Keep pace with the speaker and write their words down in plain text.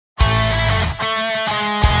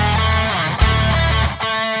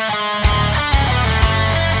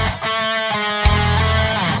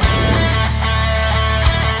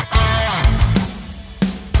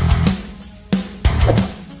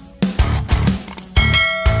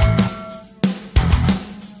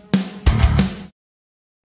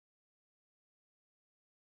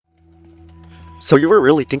So you were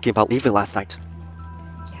really thinking about leaving last night?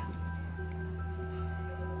 Yeah.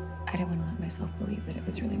 I didn't want to let myself believe that it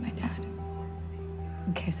was really my dad,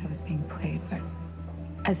 in case I was being played, but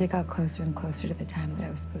as it got closer and closer to the time that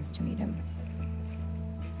I was supposed to meet him,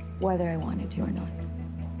 whether I wanted to or not,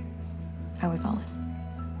 I was all in.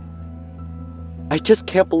 I just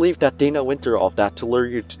can't believe that Dana went through all that to lure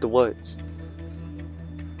you to the woods.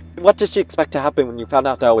 What did she expect to happen when you found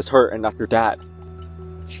out that I was her and not your dad?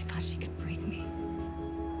 She thought she could break me,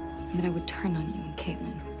 and that I would turn on you and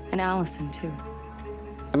Caitlin, and Allison too.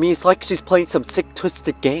 I mean, it's like she's playing some sick,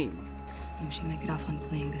 twisted game. She might get off on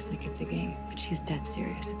playing this like it's a game, but she's dead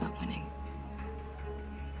serious about winning.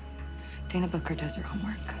 Dana Booker does her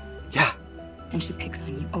homework. Yeah. And she picks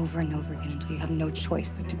on you over and over again until you have no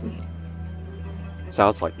choice but to bleed.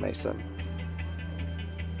 Sounds like Mason.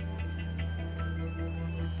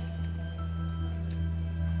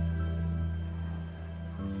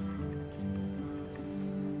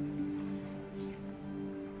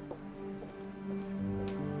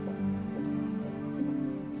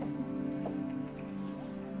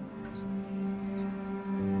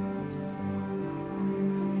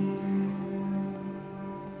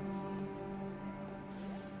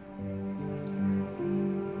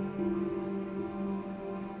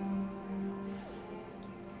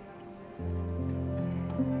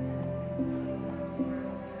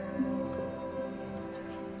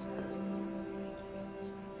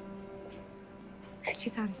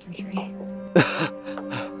 She's out of surgery.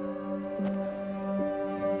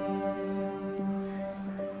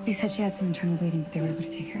 They said she had some internal bleeding, but they were able to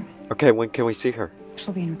take care of it. Okay, when can we see her?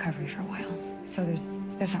 She'll be in recovery for a while, so there's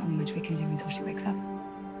not really much we can do until she wakes up.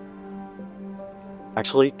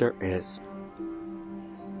 Actually, there is.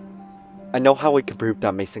 I know how we can prove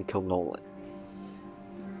that Mason killed Nolan.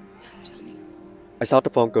 Tell me. I saw the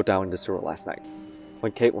phone go down in the sewer last night,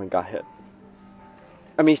 when Caitlin got hit.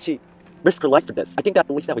 I mean, she risked her life for this. I think that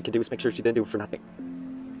the least that we can do is make sure she didn't do it for nothing.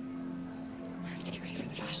 I have to get ready for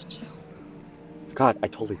the fashion show. God, I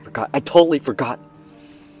totally forgot.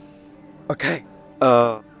 Okay,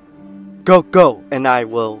 go, and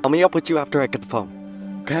I'll meet up with you after I get the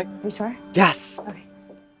phone. Okay? You sure? Yes! Okay.